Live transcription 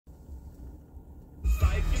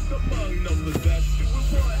among no possession.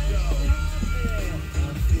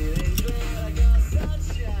 I'm feeling glad I got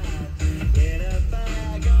sunshine in a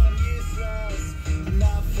bag. I'm useless,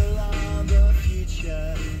 not for long. The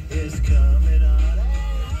future is coming on.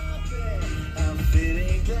 Ain't happy. I'm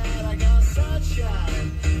feeling glad I got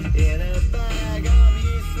sunshine in a bag. I'm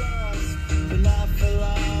useless, but not for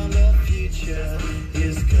long. The future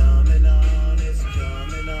is coming on. It's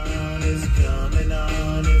coming on. It's coming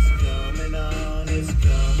on. It's coming on. It's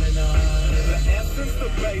coming on. The essence, the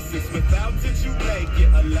basics. Without it, you make it.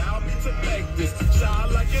 Allow me to make this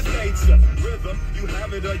childlike in nature. Rhythm, you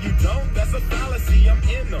have it or you don't. That's a fallacy. I'm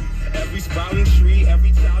in them. Every sprouting tree,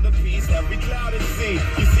 every child of peace, every cloud and sea.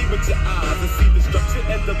 You see with your eyes and see destruction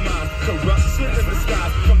and demise, corruption in the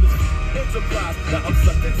skies from this enterprise. Now I'm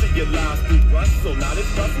sucked into your lies through rust, so not as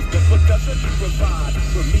muscles, but percussion you provide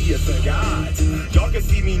for me as a guide. Y'all can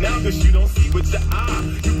see me now because you don't see with your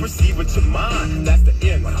eye. You perceive with your mind. That's the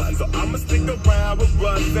end. So I'ma stick around with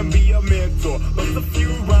Russ and be a mentor. But a few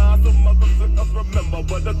rhymes so motherfuckers remember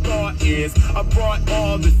what the thought is. I brought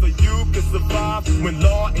all this so you can survive when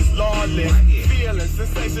law is lawless. Feeling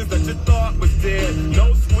sensations that you thought was dead.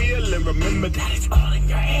 No squealing. Remember that it's all in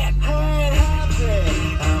your head. Ain't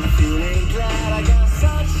happy. I'm feeling glad I got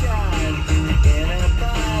sunshine